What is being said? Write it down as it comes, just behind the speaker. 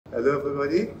Hello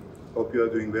everybody, hope you are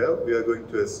doing well. We are going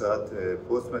to start a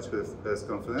post-match press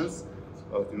conference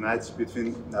of the match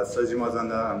between Nassaji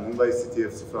Mazandaran and Mumbai City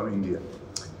FC from India.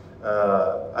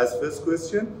 As first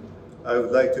question, I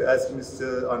would like to ask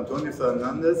Mr. Anthony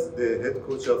Fernandes, the head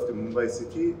coach of the Mumbai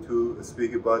City, to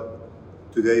speak about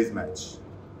today's match.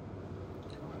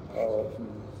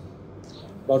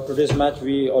 About today's match,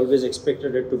 we always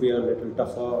expected it to be a little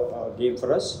tougher game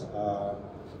for us,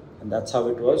 and that's how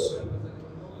it was.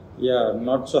 Yeah,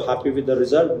 not so happy with the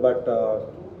result, but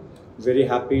very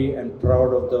happy and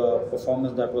proud of the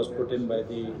performance that was put in by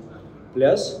the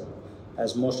players,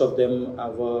 as most of them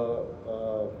have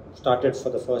started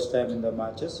for the first time in the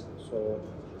matches. So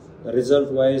the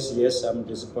result-wise, yes, I'm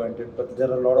disappointed, but there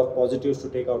are a lot of positives to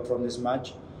take out from this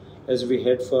match as we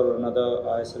head for another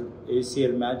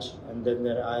ACL match and then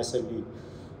their ISL league.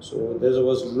 So there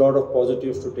was a lot of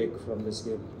positives to take from this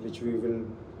game,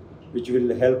 which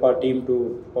will help our team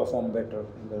to perform better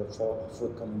in the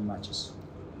forthcoming matches.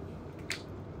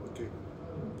 Okay.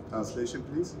 Translation,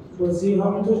 please. بازی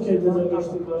همونطور که انتظار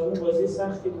داشتیم بازی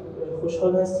سختی بود.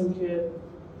 خوشحال هستیم که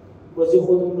بازی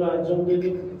خودمون رو انجام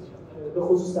دادیم. به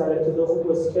خصوص در ابتدا خوب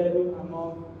بازی کردیم،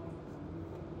 اما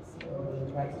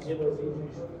نتیجه بازی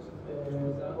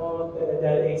ما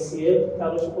در ACL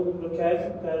تلاش خودمون رو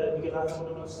کردیم، در لیگ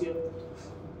قهرمانان آسیا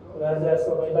و در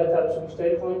سال‌های بعد تلاش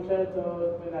بیشتری خواهیم کرد تا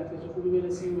به نتیجه خوبی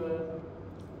برسیم و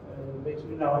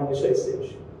بتونیم نماینده شایسته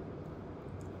بشیم.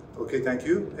 Okay, thank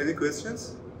you. Any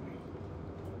questions?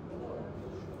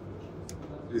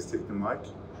 Please take the mic.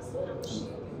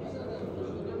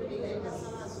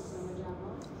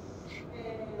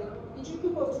 اینجوری که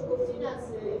گفتین از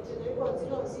ابتدای بازی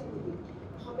راضی بودید.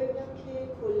 میخوام ببینم که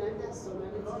کلا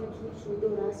دستاورد تیمتون توی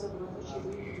دوره از رقابت‌ها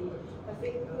چجوری بود و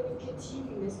فکر می‌کنید که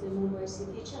تیمی مثل مومبای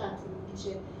سیتی چقدر طول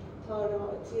می‌کشه تا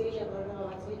توی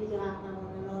رقابت‌های لیگ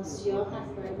قهرمانان آسیا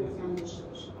حرف برای گفتن داشته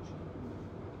باشه.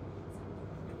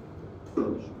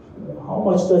 How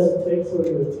much does it take for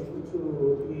your team to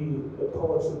be a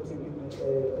powerful team in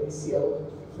ACL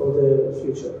for the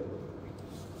future?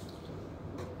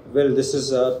 Well, this is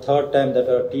the third time that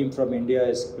our team from India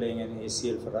is playing in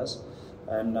ACL for us,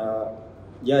 and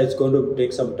yeah, it's going to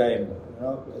take some time. You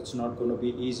know, it's not going to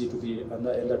be easy to be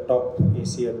in the top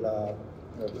ACL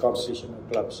competition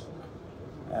clubs,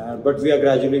 but we are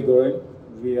gradually growing.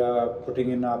 We are putting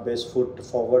in our best foot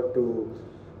forward to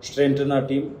strengthen our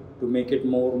team, to make it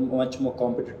much more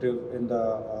competitive in the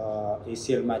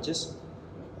ACL matches.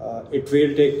 It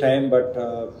will take time, but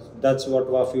that's what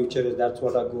our future is. That's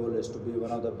what our goal is, to be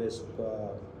one of the best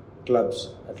clubs,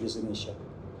 at least in Asia.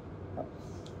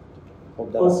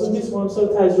 آسون نیست، ما امسال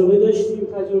تجربه داشتیم،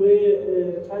 تجربه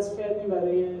کسب کردیم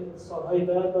برای سالهای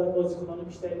بعد باید بازیکنان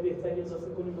بیشتری بهتری اضافه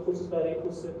کنیم، به خصوص برای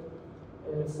پست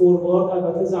فوروارد.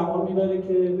 البته زمان میبره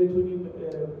که بتونیم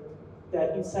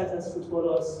در این سطح از فوتبال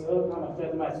آسیا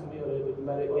عملکرد مطلوبی ارائه بدیم.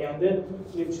 برای آینده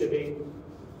نمیشه به این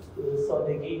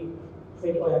سادگی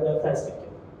خیلی آینده رو تصدیق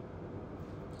کرد.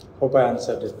 Hope I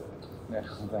answered it. Yeah,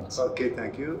 thanks. Okay,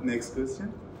 thank you. Next question.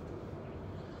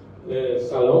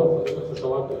 سلام، خوش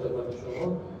آمد به خدمت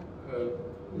شما.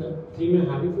 تیم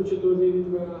حریف رو چطور دیدید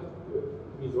و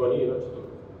میزبانی ایران چطور؟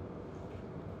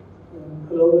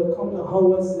 Hello, welcome. How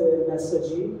was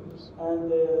Nassaji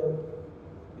and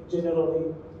generally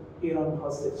Iran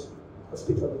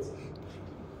hospitality?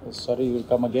 Sorry, you will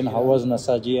come again. How was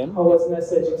Nassaji and? How was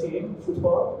Nassaji team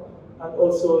football and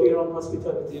also Iran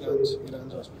hospitality?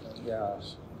 Iran's hospitality.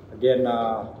 Yeah. Again,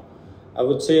 I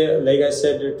would say, like I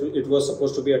said, it was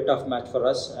supposed to be a tough match for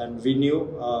us, and we knew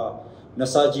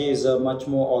Nassaji is a much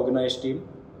more organized team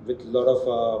with a lot of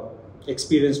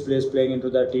experienced players playing into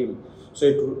that team. So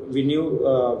we knew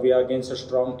we are against a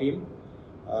strong team,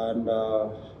 and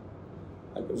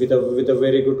with a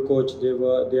very good coach.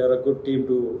 They are a good team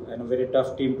and a very tough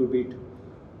team to beat.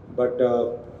 But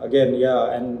again,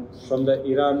 yeah, and from the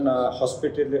Iran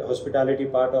hospitality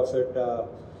part of it,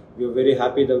 we are very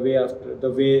happy the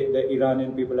way the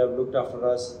Iranian people have looked after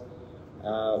us.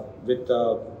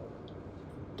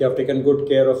 They have taken good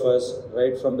care of us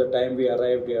right from the time we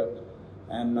arrived here,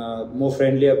 and more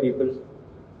friendlier people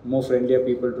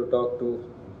to talk to.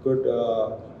 Good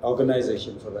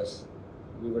organization for us.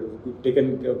 We were taken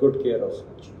good care of.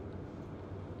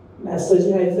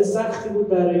 نساجی حریف سختی بود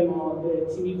برای ما.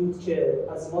 تیمی بود که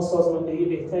از ما سازماندهی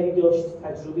بهتری داشت،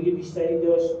 تجربه بیشتری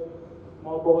داشت.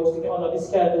 ما با وجودی که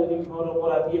آنالیز کرده بودیم ما رو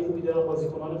مربی خوبی دارن،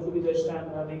 بازیکنان خوبی داشتن،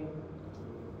 ولی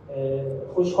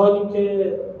خوشحالیم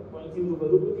که با این تیم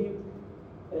روبرو بودیم.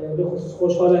 به خصوص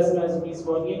خوشحال هستیم از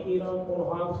میزبانی ایران.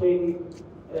 اونها هم خیلی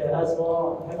از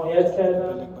ما حمایت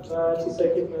کردن و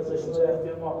چیزایی که نیاز داشتیم رو در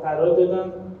اختیار ما قرار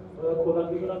دادن و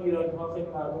کلا میدونم ایرانی‌ها خیلی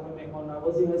مردم مهمان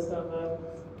نوازی هستن و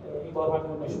این بار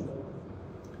هم رو نشون دادن.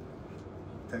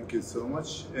 Thank you so much.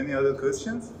 Any other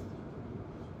questions?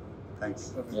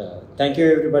 Thanks. Yeah. Thank you,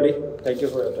 everybody. Thank you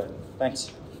for your time.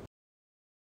 Thanks.